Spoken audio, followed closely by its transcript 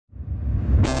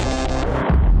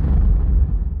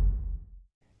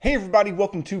Hey everybody,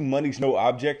 welcome to Money's No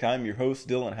Object. I'm your host,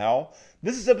 Dylan Howell.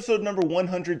 This is episode number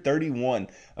 131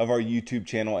 of our YouTube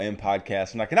channel and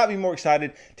podcast, and I cannot be more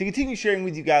excited to continue sharing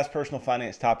with you guys personal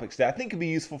finance topics that I think could be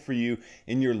useful for you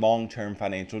in your long-term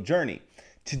financial journey.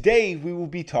 Today, we will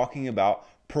be talking about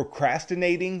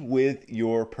procrastinating with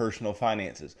your personal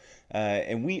finances.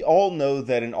 And we all know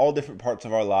that in all different parts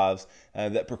of our lives,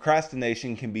 that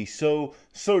procrastination can be so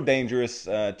dangerous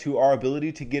to our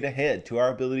ability to get ahead, to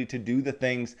our ability to do the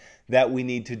things that we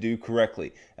need to do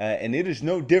correctly. And it is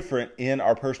no different in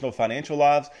our personal financial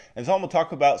lives. And so I'm going to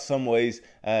talk about some ways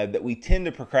that we tend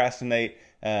to procrastinate,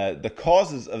 the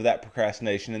causes of that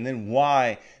procrastination, and then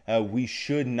why we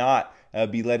should not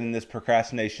be letting this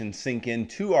procrastination sink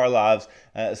into our lives,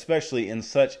 especially in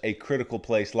such a critical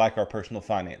place like our personal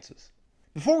finances.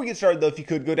 Before we get started though, if you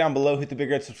could go down below, hit the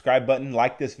big red subscribe button,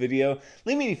 like this video,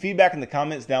 leave me any feedback in the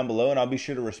comments down below, and I'll be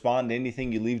sure to respond to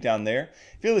anything you leave down there.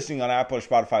 If you're listening on Apple or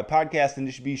Spotify podcast, then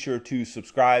just be sure to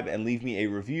subscribe and leave me a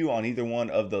review on either one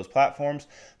of those platforms.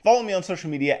 Follow me on social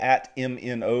media at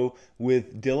MNO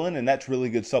with Dylan, and that's really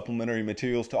good supplementary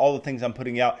materials to all the things I'm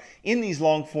putting out in these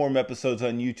long form episodes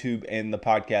on YouTube and the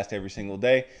podcast every single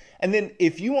day. And then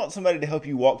if you want somebody to help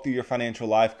you walk through your financial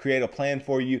life, create a plan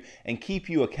for you, and keep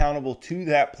you accountable to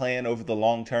that plan over the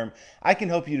long term, I can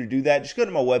help you to do that. Just go to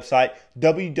my website,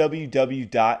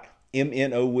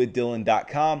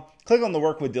 www.mnowithdylan.com. Click on the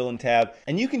Work with Dylan tab,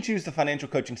 and you can choose the financial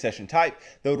coaching session type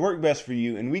that would work best for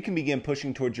you, and we can begin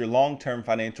pushing towards your long-term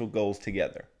financial goals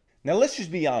together. Now, let's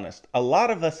just be honest. A lot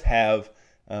of us have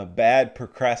bad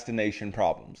procrastination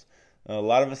problems. A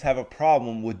lot of us have a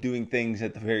problem with doing things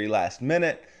at the very last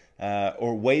minute,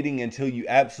 or waiting until you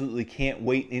absolutely can't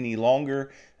wait any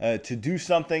longer to do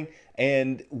something.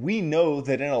 And we know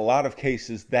that in a lot of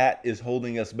cases that is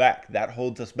holding us back. That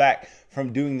holds us back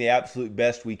from doing the absolute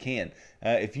best we can.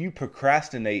 If you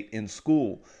procrastinate in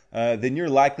school, then you're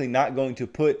likely not going to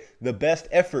put the best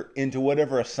effort into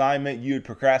whatever assignment you had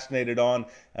procrastinated on,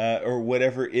 or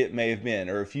whatever it may have been.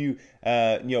 Or if you,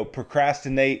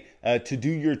 procrastinate to do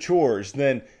your chores,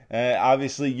 then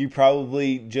obviously you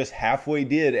probably just halfway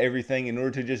did everything in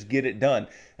order to just get it done.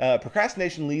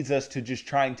 Procrastination leads us to just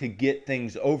trying to get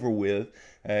things over with,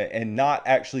 and not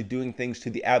actually doing things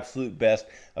to the absolute best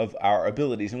of our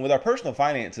abilities. And with our personal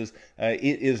finances,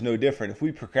 it is no different. If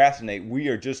we procrastinate, we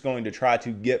are just going to try to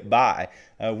get by.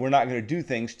 We're not going to do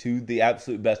things to the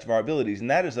absolute best of our abilities. And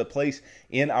that is a place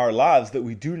in our lives that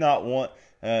we do not want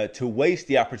to waste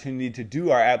the opportunity to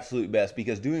do our absolute best,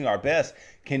 because doing our best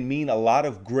can mean a lot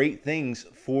of great things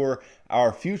for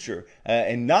our future,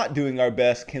 and not doing our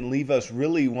best can leave us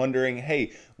really wondering,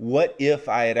 hey, what if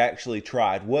I had actually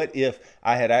tried? What if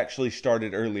I had actually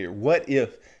started earlier? What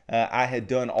if I had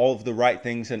done all of the right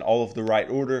things in all of the right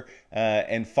order,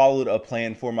 and followed a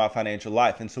plan for my financial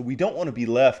life? And so we don't want to be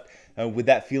left with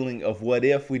that feeling of what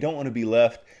if. We don't want to be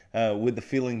left with the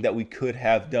feeling that we could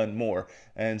have done more.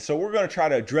 And so we're going to try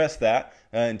to address that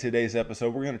in today's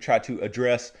episode. We're going to try to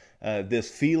address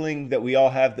this feeling that we all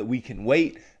have, that we can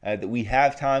wait, that we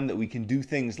have time, that we can do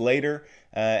things later,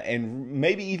 and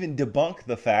maybe even debunk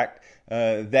the fact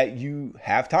that you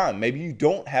have time. Maybe you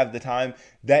don't have the time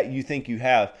that you think you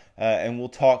have, and we'll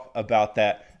talk about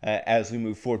that as we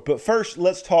move forward. But first,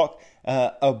 let's talk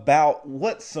about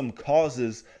what some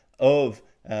causes of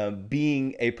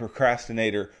being a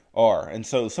procrastinator are. And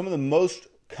so some of the most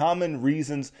common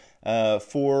reasons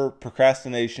for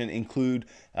procrastination include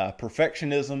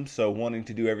perfectionism, so wanting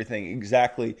to do everything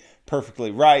exactly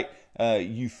perfectly right.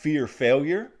 You fear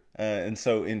failure, and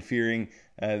so in fearing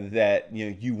that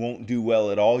you won't do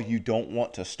well at all, you don't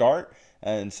want to start,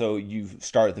 and so you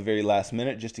start at the very last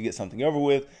minute just to get something over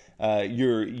with.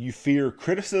 You fear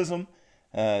criticism.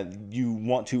 You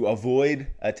want to avoid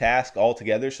a task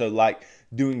altogether. So like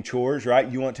doing chores, right?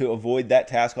 You want to avoid that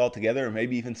task altogether, or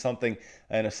maybe even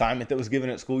an assignment that was given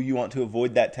at school, you want to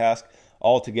avoid that task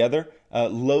altogether.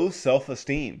 Low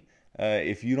self-esteem.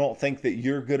 If you don't think that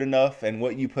you're good enough and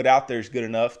what you put out there is good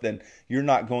enough, then you're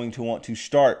not going to want to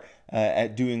start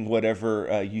at doing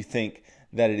whatever you think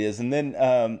that it is. And then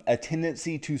a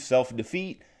tendency to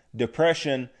self-defeat,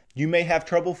 depression. You may have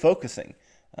trouble focusing.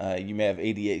 You may have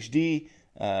ADHD.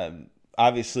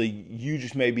 Obviously, you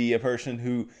just may be a person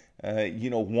who,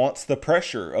 wants the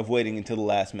pressure of waiting until the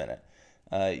last minute.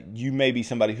 You may be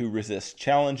somebody who resists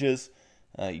challenges.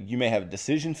 You may have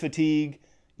decision fatigue.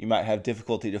 You might have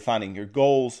difficulty defining your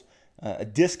goals. A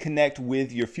disconnect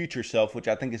with your future self, which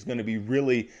I think is going to be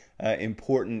really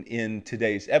important in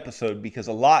today's episode, because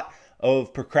a lot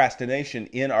of procrastination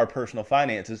in our personal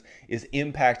finances is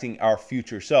impacting our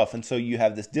future self. And so you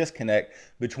have this disconnect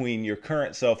between your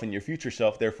current self and your future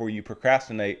self. Therefore, you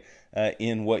procrastinate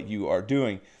in what you are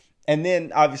doing. And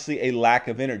then obviously a lack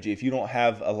of energy. If you don't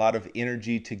have a lot of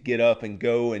energy to get up and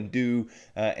go and do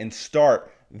and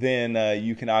start, then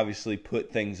you can obviously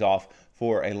put things off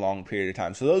for a long period of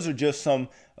time. So those are just some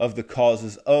of the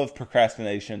causes of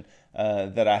procrastination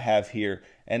that I have here.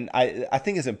 And I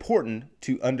think it's important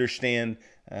to understand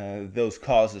those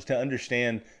causes, to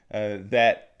understand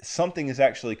that something is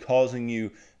actually causing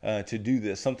you to do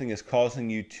this. Something is causing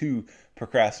you to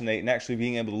procrastinate, and actually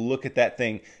being able to look at that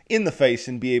thing in the face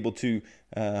and be able to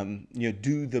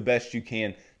do the best you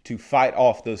can to fight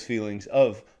off those feelings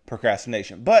of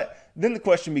procrastination. But then the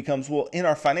question becomes, well, in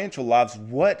our financial lives,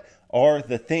 what are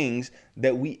the things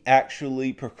that we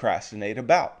actually procrastinate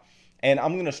about? And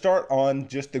I'm going to start on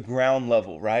just the ground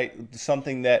level, right?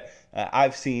 Something that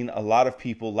I've seen a lot of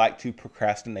people like to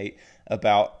procrastinate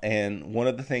about. And one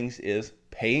of the things is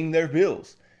paying their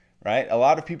bills, right? A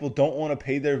lot of people don't want to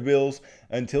pay their bills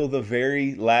until the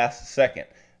very last second.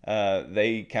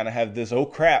 They kind of have this, oh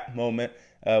crap moment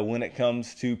when it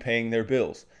comes to paying their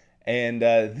bills. And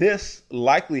this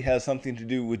likely has something to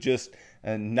do with just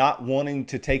not wanting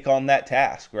to take on that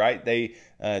task, right? They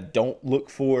don't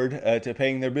look forward to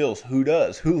paying their bills. Who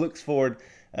does? Who looks forward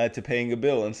to paying a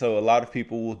bill? And so a lot of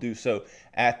people will do so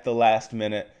at the last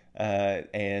minute,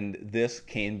 and this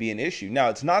can be an issue. Now,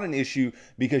 it's not an issue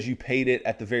because you paid it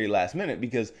at the very last minute,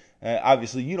 because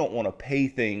obviously you don't want to pay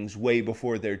things way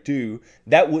before they're due.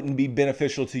 That wouldn't be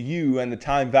beneficial to you and the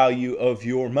time value of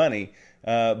your money.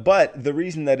 But the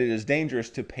reason that it is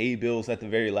dangerous to pay bills at the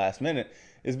very last minute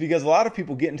is because a lot of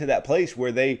people get into that place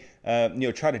where they,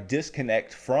 try to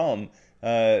disconnect from,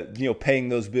 paying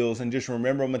those bills and just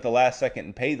remember them at the last second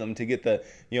and pay them to get the,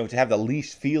 to have the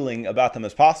least feeling about them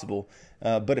as possible.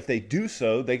 But if they do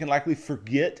so, they can likely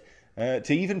forget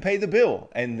to even pay the bill.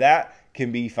 And that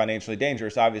can be financially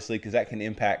dangerous, obviously, because that can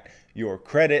impact your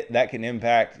credit. That can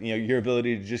impact, your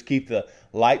ability to just keep the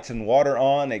lights and water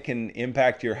on. It can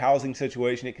impact your housing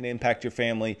situation. It can impact your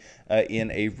family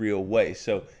in a real way.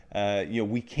 So,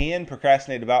 we can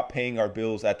procrastinate about paying our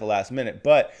bills at the last minute,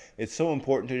 but it's so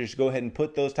important to just go ahead and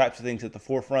put those types of things at the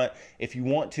forefront. If you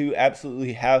want to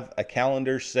absolutely have a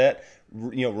calendar set,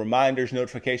 reminders,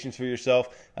 notifications for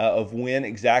yourself of when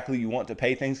exactly you want to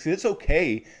pay things. 'Cause it's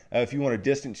okay if you want to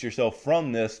distance yourself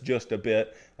from this just a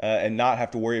bit and not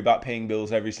have to worry about paying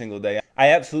bills every single day. I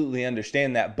absolutely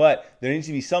understand that, but there needs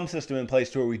to be some system in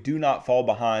place to where we do not fall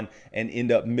behind and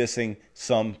end up missing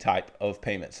some type of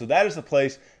payment. So that is a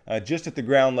place just at the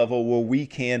ground level where we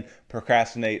can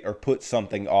procrastinate or put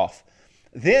something off.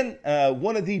 Then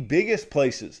one of the biggest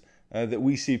places that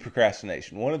we see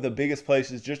procrastination, one of the biggest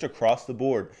places just across the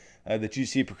board that you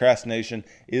see procrastination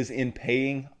is in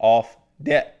paying off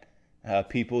debt.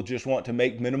 People just want to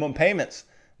make minimum payments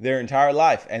their entire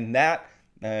life, and that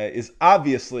is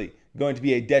obviously going to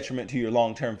be a detriment to your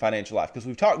long-term financial life, because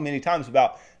we've talked many times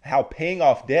about how paying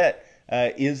off debt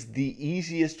is the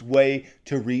easiest way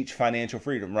to reach financial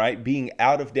freedom, right? Being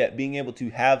out of debt, being able to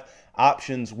have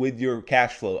options with your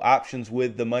cash flow, options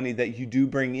with the money that you do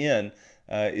bring in,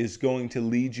 is going to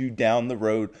lead you down the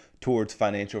road towards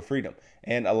financial freedom.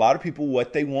 And a lot of people,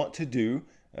 what they want to do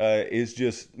is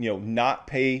just, not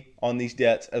pay on these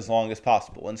debts as long as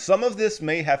possible. And some of this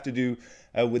may have to do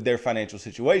with their financial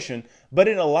situation, but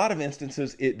in a lot of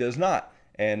instances, it does not.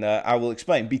 And I will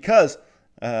explain, because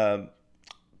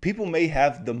people may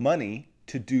have the money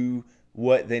to do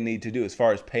what they need to do as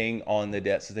far as paying on the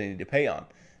debts that they need to pay on.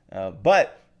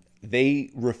 But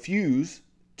they refuse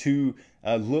to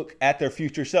look at their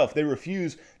future self. They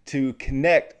refuse to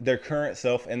connect their current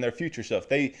self and their future self.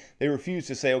 They refuse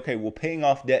to say, okay, well, paying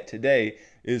off debt today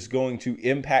is going to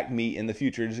impact me in the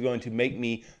future. It is going to make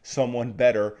me someone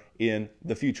better in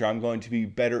the future. I'm going to be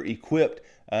better equipped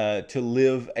to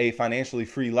live a financially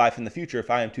free life in the future if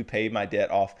I am to pay my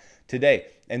debt off today.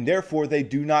 And therefore, they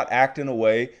do not act in a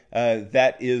way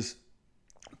that is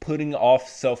putting off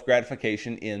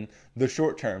self-gratification in the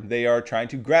short term. They are trying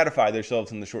to gratify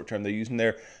themselves in the short term. They're using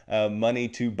their money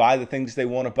to buy the things they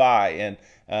want to buy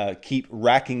and keep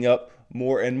racking up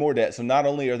more and more debt. So not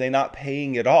only are they not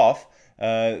paying it off,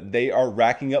 they are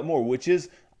racking up more, which is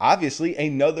obviously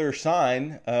another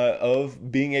sign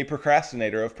of being a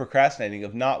procrastinator, of procrastinating,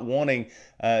 of not wanting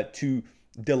to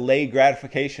delay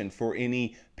gratification for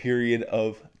any period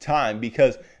of time.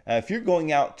 Because if you're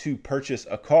going out to purchase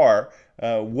a car,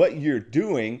 what you're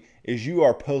doing is you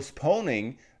are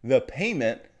postponing the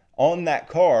payment on that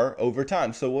car over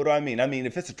time. So what do I mean? I mean,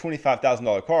 if it's a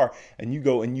 $25,000 car and you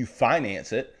go and you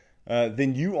finance it,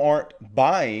 then you aren't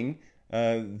buying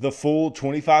the full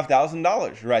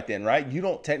 $25,000 right then, right? You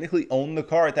don't technically own the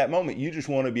car at that moment. You just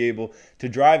want to be able to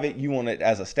drive it. You want it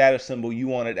as a status symbol. You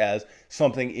want it as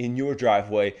something in your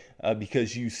driveway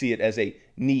because you see it as a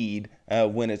need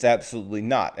when it's absolutely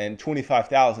not. And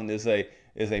 25,000 is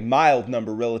a mild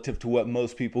number relative to what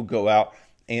most people go out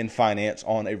and finance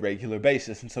on a regular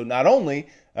basis. And so not only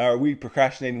are we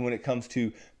procrastinating when it comes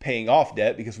to paying off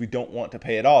debt because we don't want to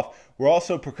pay it off, we're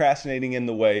also procrastinating in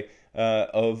the way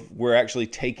of we're actually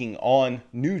taking on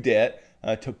new debt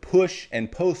to push and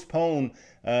postpone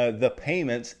the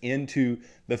payments into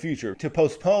the future, to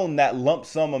postpone that lump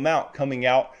sum amount coming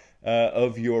out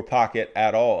of your pocket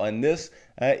at all. And this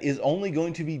is only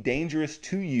going to be dangerous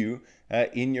to you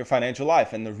in your financial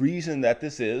life. And the reason that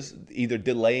this is either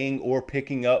delaying or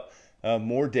picking up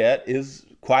more debt is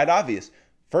quite obvious.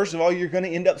 First of all, you're going to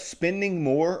end up spending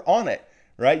more on it,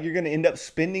 right? You're going to end up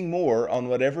spending more on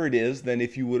whatever it is than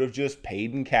if you would have just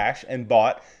paid in cash and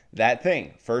bought that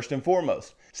thing, first and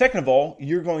foremost. Second of all,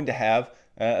 you're going to have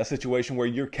a situation where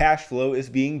your cash flow is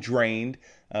being drained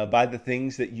by the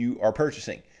things that you are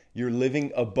purchasing. You're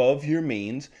living above your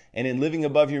means, and in living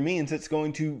above your means, it's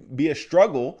going to be a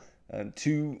struggle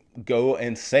to go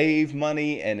and save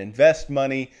money and invest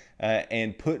money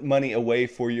and put money away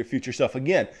for your future self.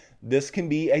 Again, this can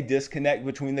be a disconnect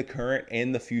between the current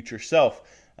and the future self.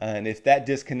 And if that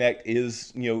disconnect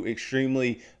is,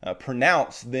 extremely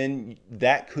pronounced, then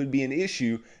that could be an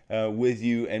issue with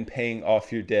you and paying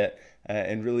off your debt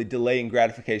and really delaying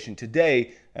gratification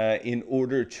today in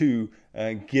order to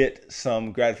get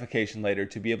some gratification later,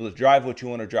 to be able to drive what you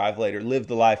want to drive later, live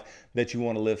the life that you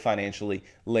want to live financially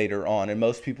later on. And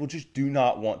most people just do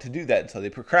not want to do that. And so they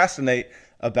procrastinate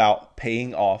about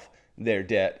paying off their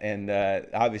debt. And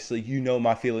obviously,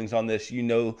 my feelings on this. You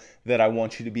know that I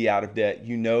want you to be out of debt.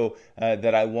 You know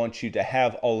that I want you to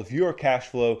have all of your cash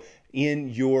flow in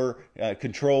your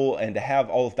control and to have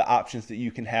all of the options that you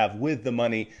can have with the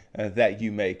money that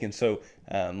you make. And so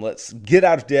let's get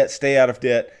out of debt, stay out of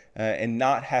debt, and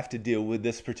not have to deal with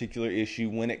this particular issue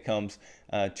when it comes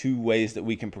to ways that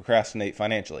we can procrastinate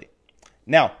financially.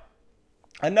 Now,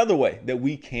 another way that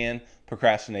we can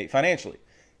procrastinate financially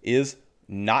is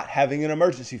not having an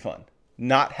emergency fund,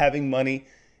 not having money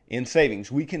in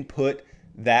savings. We can put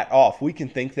that off. We can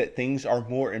think that things are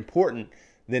more important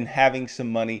than having some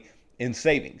money in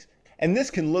savings. And this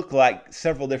can look like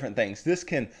several different things. This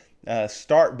can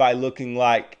start by looking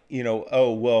like,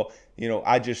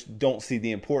 I just don't see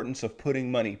the importance of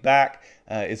putting money back.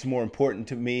 It's more important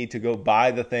to me to go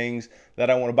buy the things that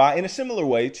I want to buy. In a similar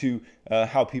way to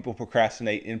how people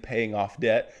procrastinate in paying off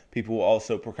debt, people will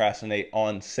also procrastinate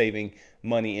on saving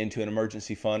money into an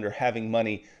emergency fund or having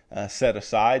money set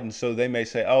aside. And so they may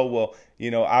say,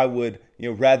 I would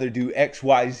rather do X,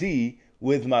 Y, Z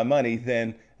with my money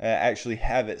than actually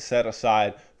have it set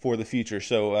aside for the future.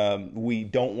 So we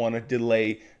don't want to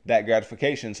delay that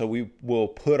gratification. So we will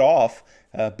put off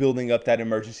building up that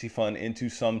emergency fund into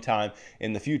some time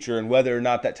in the future. And whether or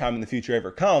not that time in the future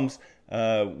ever comes,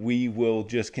 we will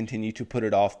just continue to put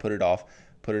it off.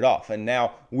 And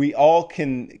now we all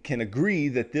can agree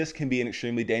that this can be an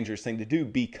extremely dangerous thing to do,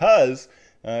 because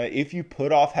if you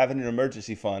put off having an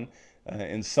emergency fund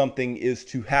and something is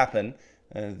to happen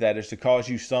that is to cause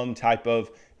you some type of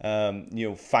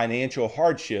financial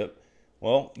hardship,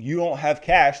 well, you don't have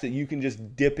cash that you can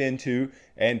just dip into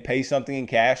and pay something in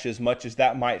cash, as much as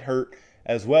that might hurt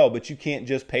as well. But you can't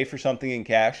just pay for something in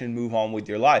cash and move on with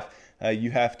your life. You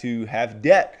have to have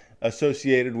debt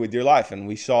associated with your life. And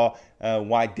we saw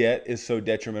why debt is so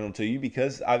detrimental to you,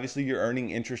 because obviously you're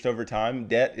earning interest over time.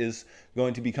 Debt is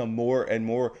going to become more and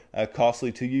more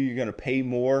costly to you. You're going to pay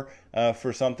more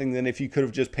for something than if you could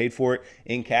have just paid for it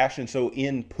in cash. And so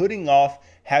in putting off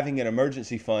having an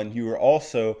emergency fund, you are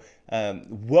also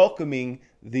welcoming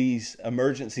these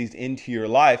emergencies into your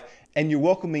life, and you're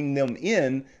welcoming them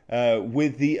in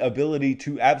with the ability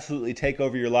to absolutely take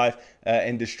over your life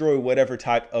and destroy whatever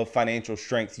type of financial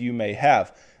strength you may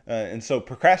have. And so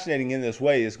procrastinating in this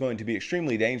way is going to be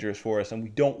extremely dangerous for us, and we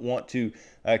don't want to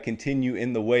continue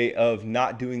in the way of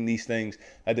not doing these things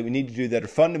that we need to do that are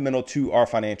fundamental to our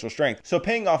financial strength. So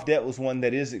paying off debt was one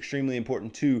that is extremely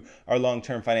important to our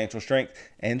long-term financial strength,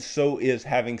 and so is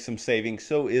having some savings,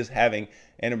 so is having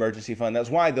an emergency fund. That's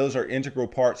why those are integral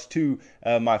parts to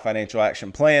my financial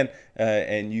action plan,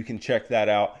 and you can check that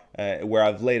out where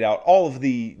I've laid out all of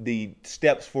the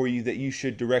steps for you that you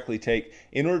should directly take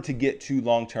in order to get to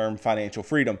long-term financial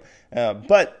freedom.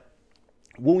 But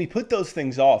when we put those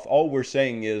things off, all we're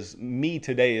saying is me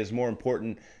today is more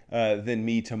important than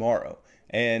me tomorrow.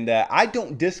 And I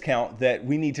don't discount that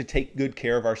we need to take good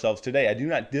care of ourselves today. I do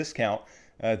not discount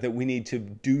that we need to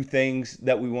do things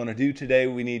that we want to do today.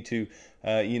 We need to,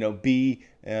 be,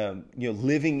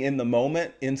 living in the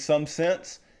moment in some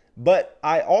sense. But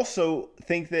I also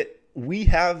think that we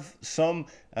have some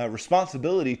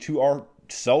responsibility to our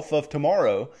self of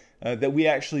tomorrow, that we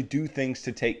actually do things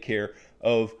to take care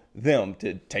of them,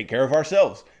 to take care of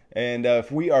ourselves. And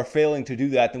if we are failing to do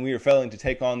that, then we are failing to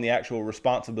take on the actual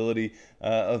responsibility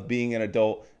of being an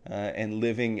adult and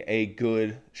living a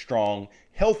good, strong,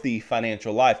 healthy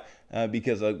financial life.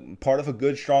 Because a part of a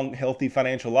good, strong, healthy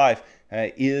financial life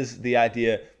is the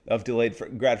idea of delayed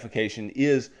gratification,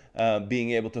 is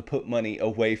being able to put money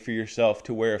away for yourself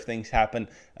to where if things happen,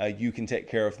 you can take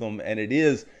care of them. And it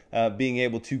is being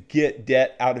able to get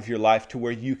debt out of your life to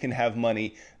where you can have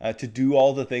money to do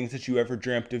all the things that you ever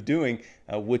dreamt of doing,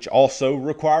 which also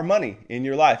require money in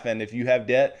your life. And if you have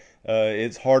debt,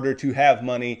 it's harder to have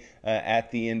money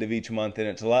at the end of each month, and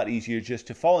it's a lot easier just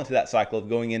to fall into that cycle of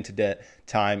going into debt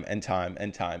time and time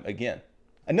and time again.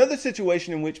 Another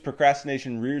situation in which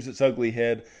procrastination rears its ugly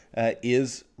head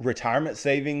is retirement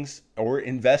savings or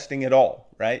investing at all,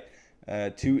 right?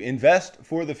 To invest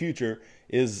for the future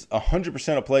is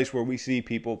 100% a place where we see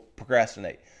people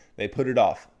procrastinate. They put it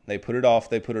off. They put it off.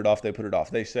 They put it off. They put it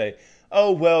off. They say,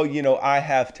 oh, well, I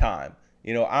have time.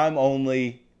 I'm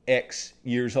only X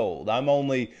years old. I'm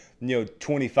only,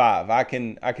 25. I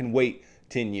can wait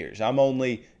 10 years. I'm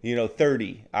only,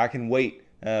 30. I can wait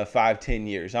 5-10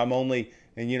 years. I'm only,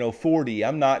 40.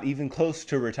 I'm not even close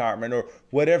to retirement, or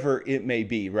whatever it may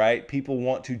be, right? People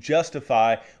want to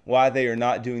justify why they are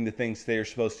not doing the things they are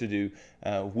supposed to do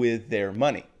with their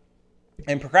money.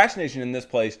 And procrastination in this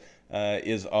place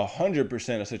is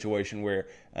 100% a situation where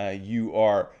you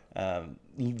are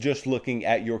just looking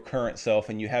at your current self,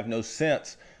 and you have no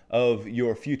sense of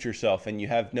your future self, and you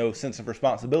have no sense of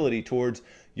responsibility towards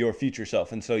your future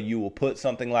self. And so you will put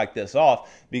something like this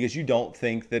off because you don't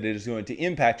think that it is going to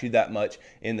impact you that much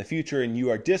in the future, and you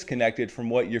are disconnected from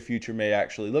what your future may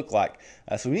actually look like.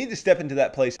 So we need to step into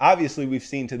that place. Obviously, we've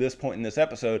seen to this point in this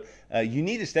episode, you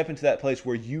need to step into that place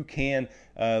where you can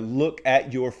look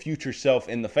at your future self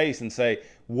in the face and say,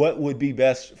 what would be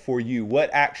best for you? What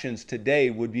actions today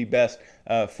would be best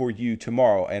for you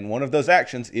tomorrow? And one of those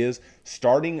actions is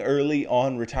starting early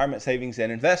on retirement savings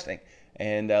and investing.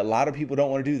 And a lot of people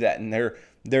don't want to do that. And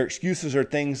their excuses are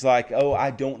things like, oh, I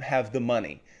don't have the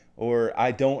money, or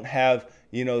I don't have,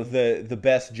 the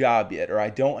best job yet, or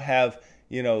I don't have,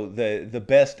 the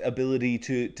best ability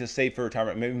to save for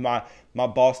retirement. Maybe my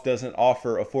boss doesn't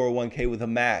offer a 401k with a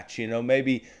match.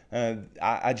 Maybe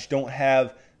I just don't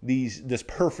have this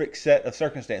perfect set of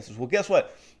circumstances. Well, guess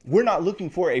what? We're not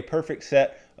looking for a perfect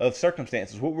set of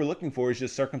circumstances. What we're looking for is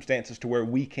just circumstances to where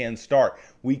we can start,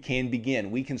 we can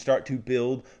begin, we can start to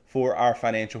build for our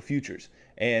financial futures.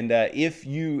 And if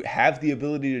you have the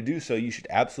ability to do so, you should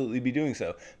absolutely be doing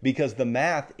so, because the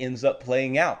math ends up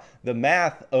playing out. The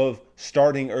math of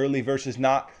starting early versus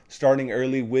not starting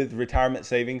early with retirement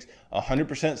savings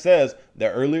 100% says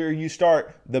the earlier you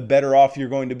start, the better off you're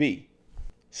going to be.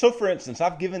 So for instance,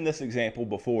 I've given this example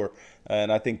before,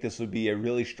 and I think this would be a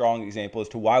really strong example as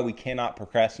to why we cannot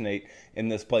procrastinate in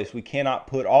this place. We cannot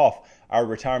put off our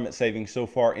retirement savings so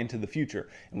far into the future,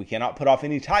 and we cannot put off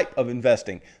any type of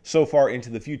investing so far into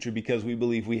the future because we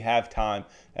believe we have time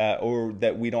or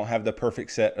that we don't have the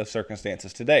perfect set of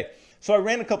circumstances today. So I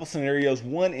ran a couple scenarios,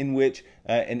 one in which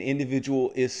an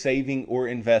individual is saving or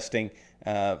investing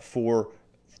for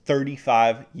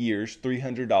 35 years,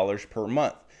 $300 per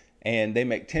month. And they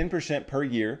make 10% per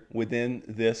year within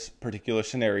this particular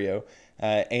scenario.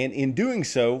 And in doing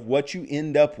so, what you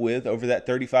end up with over that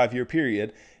 35-year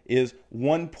period is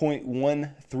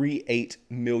 $1.138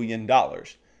 million.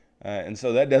 And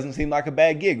so that doesn't seem like a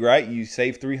bad gig, right? You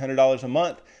save $300 a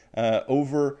month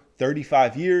over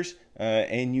 35 years,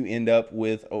 and you end up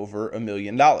with over $1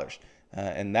 million.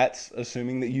 And that's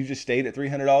assuming that you just stayed at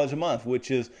 $300 a month,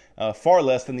 which is far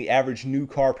less than the average new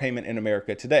car payment in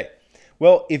America today.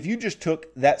 Well, if you just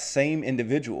took that same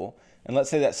individual, and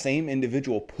let's say that same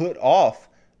individual put off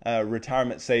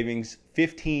retirement savings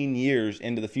 15 years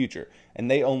into the future,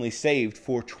 and they only saved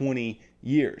for 20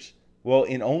 years. Well,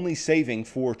 in only saving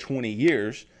for 20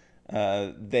 years,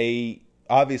 they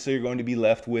obviously are going to be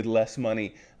left with less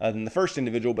money than the first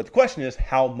individual. But the question is,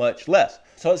 how much less?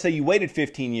 So let's say you waited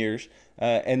 15 years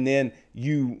and then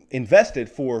you invested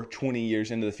for 20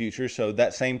 years into the future. So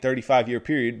that same 35-year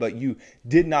period, but you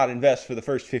did not invest for the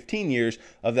first 15 years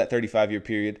of that 35-year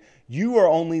period. You are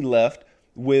only left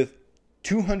with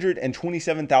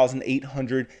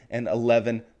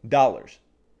 $227,811.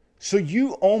 So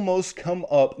you almost come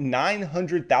up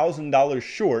 $900,000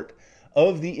 short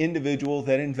of the individual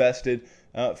that invested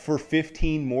for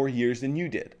 15 more years than you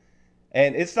did.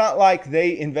 And it's not like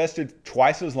they invested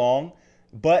twice as long,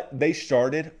 but they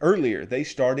started earlier. They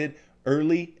started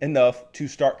early enough to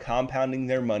start compounding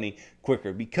their money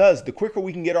quicker, because the quicker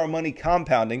we can get our money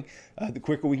compounding, the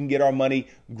quicker we can get our money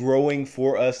growing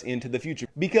for us into the future.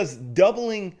 Because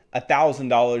doubling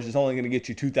 $1,000 is only going to get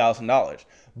you $2,000,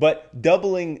 but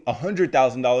doubling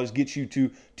 $100,000 gets you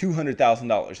to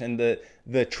 $200,000. And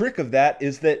the trick of that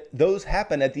is that those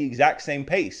happen at the exact same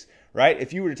pace, right?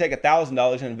 If you were to take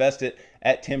 $1,000 and invest it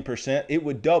at 10%, it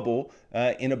would double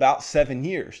in about 7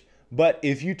 years. But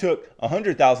if you took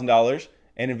 $100,000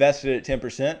 and invested it at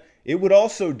 10%, it would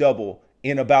also double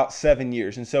in about 7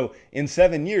 years. And so in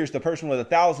 7 years, the person with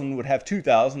 1,000 would have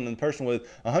 2,000, and the person with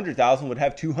 100,000 would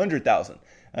have 200,000.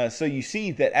 So you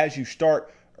see that as you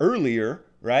start earlier,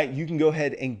 right, you can go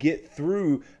ahead and get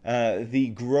through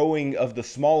the growing of the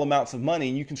small amounts of money,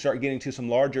 and you can start getting to some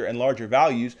larger and larger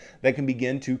values that can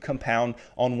begin to compound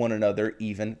on one another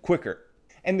even quicker.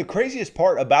 And the craziest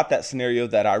part about that scenario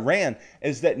that I ran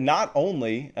is that not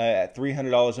only at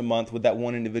 $300 a month would that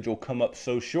one individual come up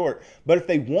so short, but if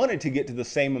they wanted to get to the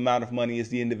same amount of money as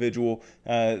the individual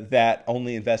that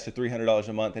only invested $300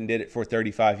 a month and did it for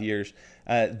 35 years,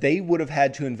 they would have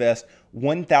had to invest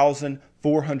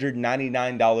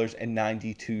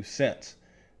 $1,499.92.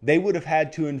 They would have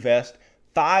had to invest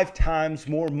 5 times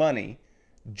more money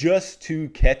just to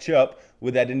catch up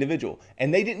with that individual.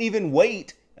 And they didn't even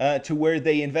wait to where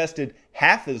they invested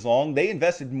half as long. They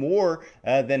invested more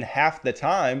than half the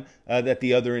time that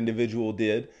the other individual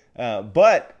did.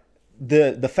 But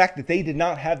the fact that they did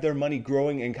not have their money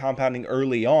growing and compounding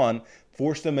early on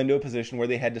forced them into a position where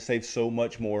they had to save so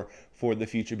much more for the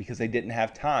future because they didn't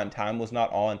have time. Time was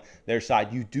not on their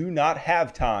side. You do not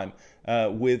have time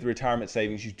with retirement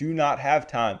savings. You do not have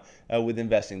time with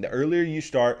investing. The earlier you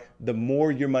start, the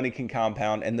more your money can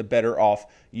compound and the better off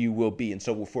you will be. And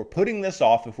so if we're putting this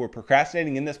off, if we're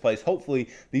procrastinating in this place, hopefully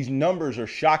these numbers are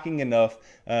shocking enough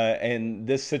and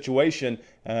this situation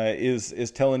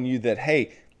is telling you that,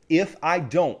 hey, if I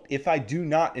do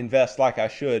not invest like I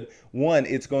should, one,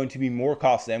 it's going to be more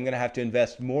costly. I'm going to have to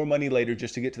invest more money later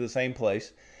just to get to the same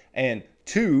place. And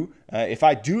two, if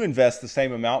I do invest the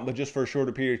same amount, but just for a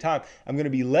shorter period of time, I'm going to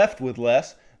be left with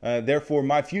less. Therefore,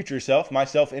 my future self,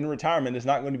 myself in retirement, is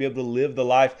not going to be able to live the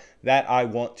life that I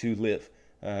want to live.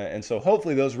 And so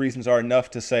hopefully those reasons are enough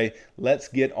to say, let's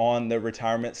get on the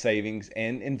retirement savings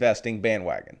and investing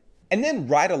bandwagon. And then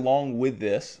right along with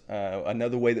this,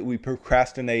 another way that we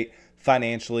procrastinate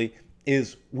financially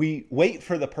is we wait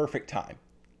for the perfect time,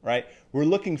 right? We're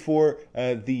looking for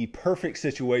the perfect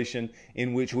situation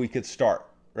in which we could start,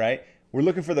 right? We're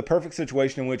looking for the perfect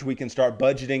situation in which we can start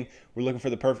budgeting. We're looking for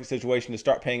the perfect situation to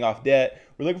start paying off debt.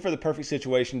 We're looking for the perfect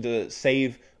situation to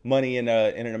save money in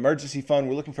an emergency fund.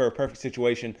 We're looking for a perfect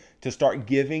situation to start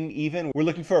giving even. We're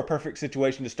looking for a perfect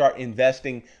situation to start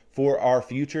investing for our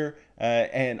future.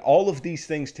 And all of these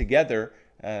things together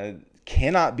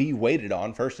cannot be waited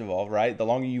on, first of all, right? The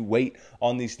longer you wait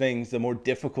on these things, the more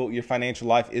difficult your financial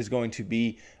life is going to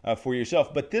be for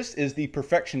yourself. But this is the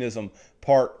perfectionism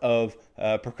part of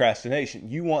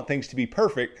procrastination. You want things to be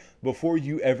perfect before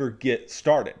you ever get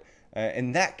started.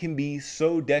 And that can be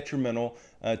so detrimental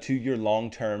to your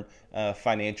long-term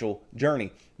financial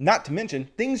journey. Not to mention,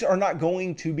 things are not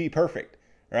going to be perfect,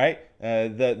 right?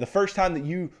 The first time that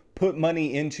you put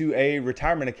money into a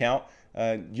retirement account,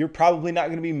 you're probably not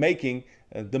going to be making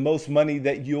the most money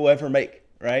that you'll ever make,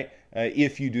 right?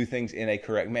 If you do things in a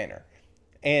correct manner.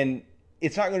 And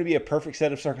it's not going to be a perfect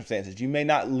set of circumstances. You may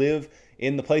not live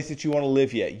in the place that you want to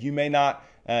live yet. You may not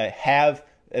have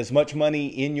as much money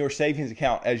in your savings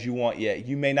account as you want yet.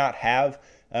 You may not have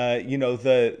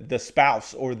the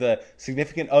spouse or the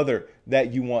significant other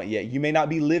that you want yet. You may not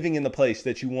be living in the place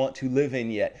that you want to live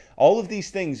in yet. All of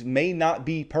these things may not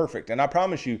be perfect. And I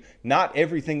promise you, not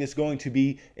everything is going to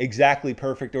be exactly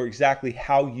perfect or exactly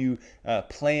how you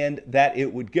planned that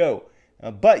it would go.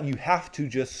 But you have to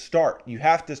just start. You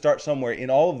have to start somewhere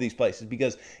in all of these places,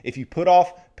 because if you put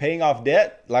off paying off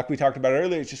debt, like we talked about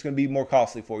earlier, it's just going to be more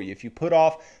costly for you. If you put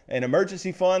off an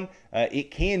emergency fund,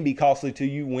 it can be costly to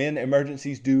you when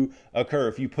emergencies do occur.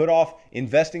 If you put off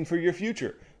investing for your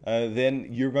future, then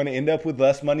you're going to end up with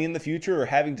less money in the future or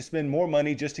having to spend more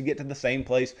money just to get to the same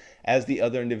place as the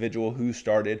other individual who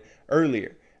started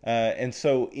earlier. And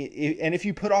so, if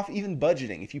you put off even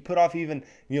budgeting, if you put off even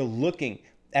looking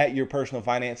at your personal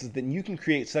finances, then you can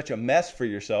create such a mess for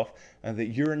yourself that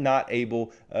you're not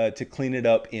able to clean it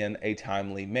up in a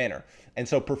timely manner. And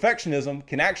so perfectionism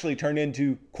can actually turn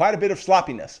into quite a bit of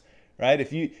sloppiness, right?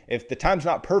 If the time's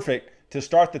not perfect to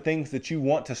start the things that you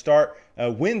want to start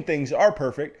when things are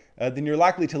perfect, then you're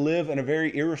likely to live in a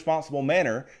very irresponsible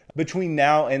manner between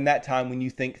now and that time when you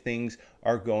think things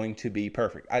are going to be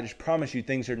perfect. I just promise you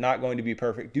things are not going to be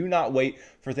perfect. Do not wait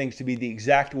for things to be the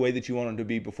exact way that you want them to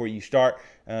be before you start,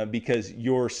 because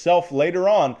yourself later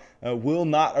on will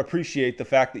not appreciate the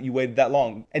fact that you waited that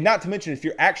long. And not to mention, if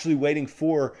you're actually waiting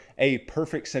for a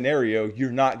perfect scenario,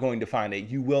 you're not going to find it.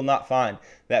 You will not find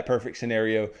that perfect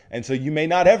scenario. And so you may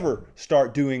not ever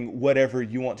start doing whatever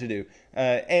you want to do.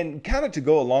 And kind of to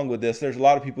go along with this, there's a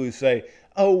lot of people who say,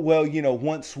 oh, well,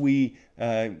 once we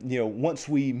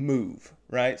move,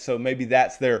 right? So maybe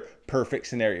that's their perfect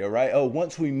scenario, right? Oh,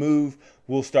 once we move,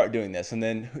 we'll start doing this. And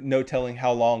then no telling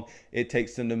how long it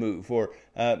takes them to move. Or,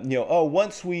 oh,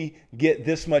 once we get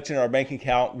this much in our bank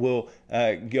account, we'll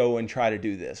go and try to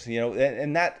do this,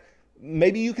 and that,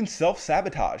 maybe you can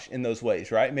self-sabotage in those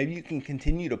ways, right? Maybe you can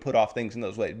continue to put off things in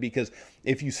those ways, because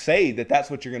if you say that that's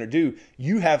what you're going to do,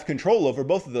 you have control over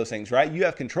both of those things, right? You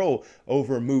have control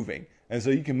over moving. And so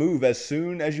you can move as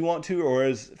soon as you want to, or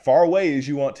as far away as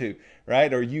you want to,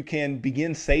 right? Or you can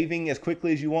begin saving as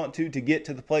quickly as you want to get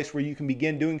to the place where you can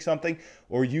begin doing something,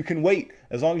 or you can wait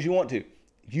as long as you want to.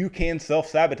 You can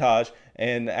self-sabotage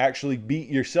and actually beat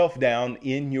yourself down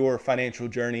in your financial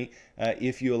journey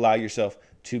if you allow yourself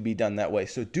to be done that way.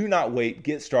 So do not wait,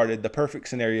 get started. The perfect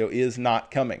scenario is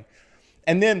not coming.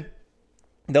 And then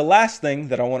the last thing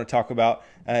that I want to talk about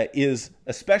is,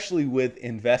 especially with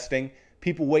investing,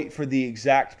 people wait for the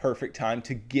exact perfect time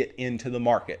to get into the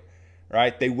market,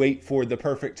 right? They wait for the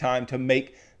perfect time to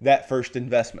make that first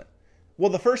investment. Well,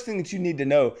 the first thing that you need to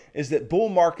know is that bull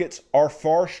markets are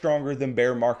far stronger than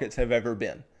bear markets have ever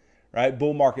been, right?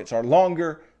 Bull markets are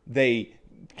longer. They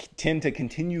tend to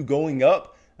continue going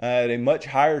up at a much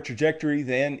higher trajectory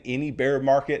than any bear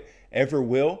market ever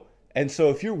will. And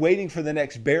so if you're waiting for the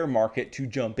next bear market to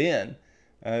jump in,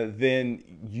 then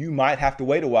you might have to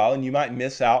wait a while, and you might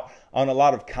miss out on a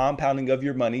lot of compounding of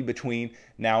your money between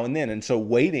now and then. And so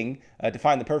waiting to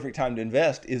find the perfect time to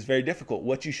invest is very difficult.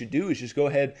 What you should do is just go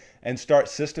ahead and start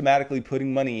systematically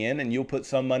putting money in, and you'll put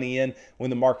some money in when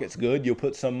the market's good. You'll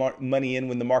put some money in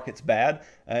when the market's bad,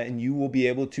 and you will be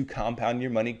able to compound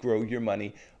your money, grow your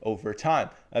money over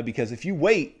time. Because if you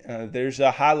wait, there's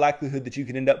a high likelihood that you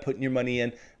can end up putting your money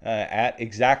in at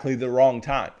exactly the wrong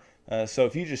time. So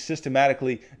if you just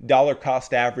systematically dollar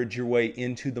cost average your way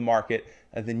into the market,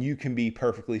 then you can be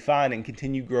perfectly fine and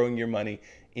continue growing your money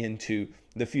into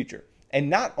the future. And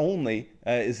not only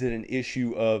is it an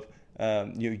issue of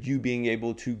you being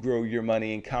able to grow your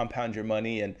money and compound your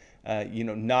money and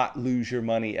not lose your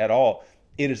money at all,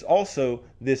 it is also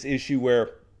this issue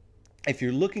where if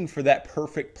you're looking for that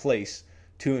perfect place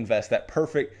to invest, that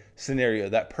perfect scenario,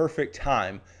 that perfect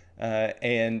time,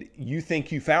 and you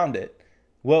think you found it,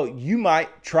 well, you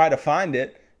might try to find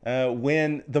it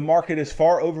when the market is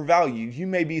far overvalued. You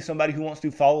may be somebody who wants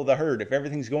to follow the herd. If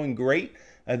everything's going great,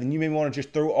 then you may want to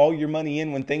just throw all your money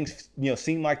in when things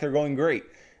seem like they're going great.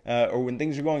 Or when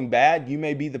things are going bad, you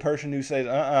may be the person who says,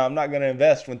 I'm not going to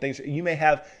invest when things. You may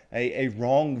have a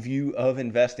wrong view of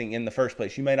investing in the first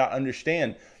place. You may not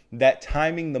understand that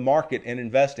timing the market and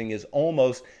investing is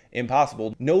almost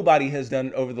impossible. Nobody has done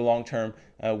it over the long term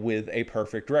with a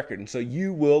perfect record. And so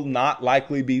you will not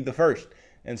likely be the first.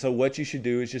 And so what you should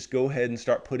do is just go ahead and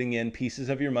start putting in pieces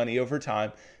of your money over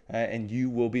time, and you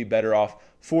will be better off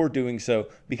for doing so.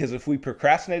 Because if we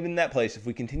procrastinate in that place, if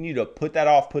we continue to put that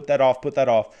off,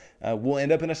 we'll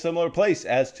end up in a similar place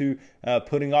as to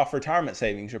putting off retirement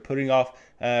savings or putting off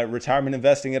retirement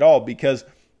investing at all, because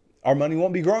our money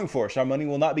won't be growing for us. Our money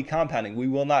will not be compounding. We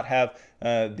will not have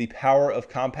the power of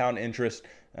compound interest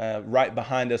right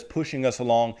behind us, pushing us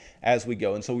along as we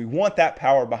go. And so we want that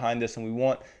power behind us, and we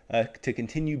want to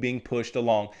continue being pushed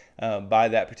along by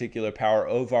that particular power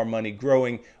of our money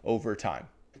growing over time.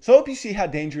 So I hope you see how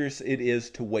dangerous it is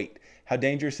to wait, how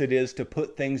dangerous it is to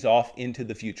put things off into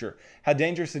the future, how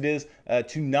dangerous it is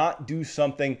to not do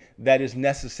something that is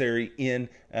necessary in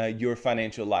your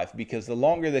financial life. Because the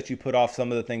longer that you put off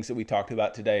some of the things that we talked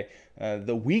about today,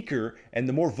 the weaker and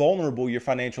the more vulnerable your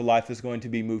financial life is going to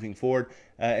be moving forward.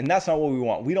 And that's not what we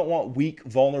want. We don't want weak,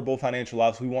 vulnerable financial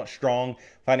lives. We want strong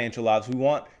financial lives. We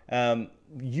want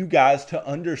you guys to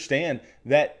understand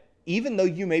that even though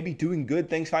you may be doing good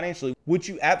things financially, which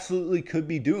you absolutely could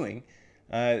be doing,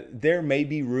 there may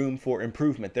be room for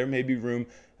improvement. There may be room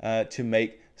to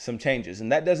make some changes.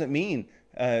 And that doesn't mean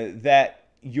that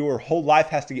your whole life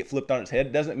has to get flipped on its head.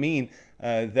 It doesn't mean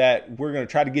that we're going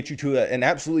to try to get you to an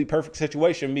absolutely perfect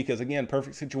situation, because again,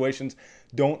 perfect situations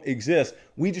don't exist.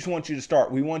 We just want you to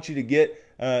start. We want you to get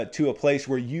to a place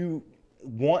where you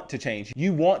want to change.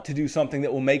 You want to do something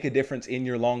that will make a difference in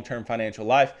your long-term financial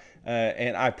life.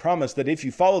 And I promise that if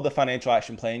you follow the financial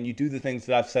action plan, you do the things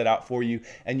that I've set out for you,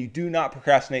 and you do not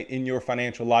procrastinate in your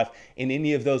financial life in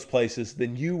any of those places,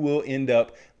 then you will end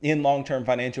up in long-term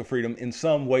financial freedom in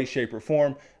some way, shape, or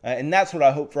form. And that's what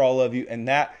I hope for all of you. And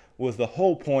that was the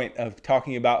whole point of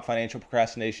talking about financial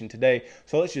procrastination today.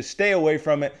 So let's just stay away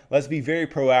from it. Let's be very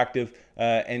proactive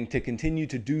and to continue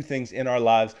to do things in our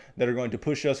lives that are going to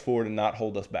push us forward and not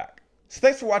hold us back. So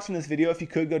thanks for watching this video. If you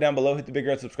could go down below, hit the big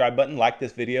red subscribe button, like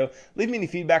this video, leave me any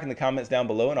feedback in the comments down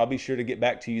below, and I'll be sure to get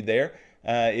back to you there.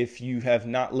 If you have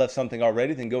not left something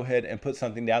already, then go ahead and put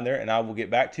something down there and I will get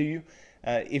back to you.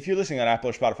 If you're listening on Apple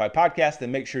or Spotify podcast,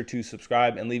 then make sure to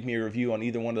subscribe and leave me a review on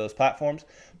either one of those platforms.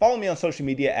 Follow me on social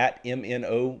media at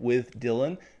MNO with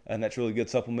Dylan, and that's really good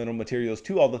supplemental materials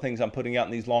to all the things I'm putting out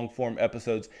in these long form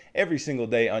episodes every single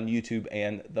day on YouTube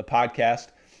and the podcast.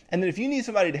 And then if you need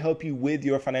somebody to help you with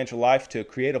your financial life, to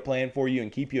create a plan for you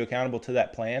and keep you accountable to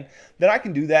that plan, then I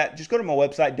can do that. Just go to my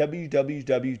website,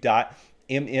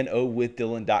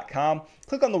 www.MNOwithDylan.com.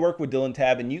 Click on the Work with Dylan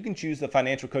tab, and you can choose the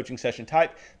financial coaching session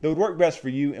type that would work best for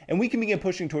you, and we can begin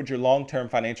pushing towards your long-term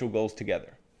financial goals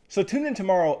together. So tune in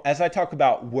tomorrow as I talk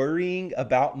about worrying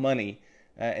about money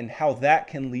and how that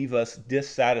can leave us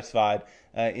dissatisfied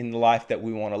in the life that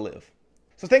we want to live.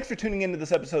 So thanks for tuning into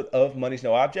this episode of Money's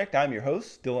No Object. I'm your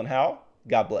host, Dylan Howell.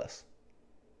 God bless.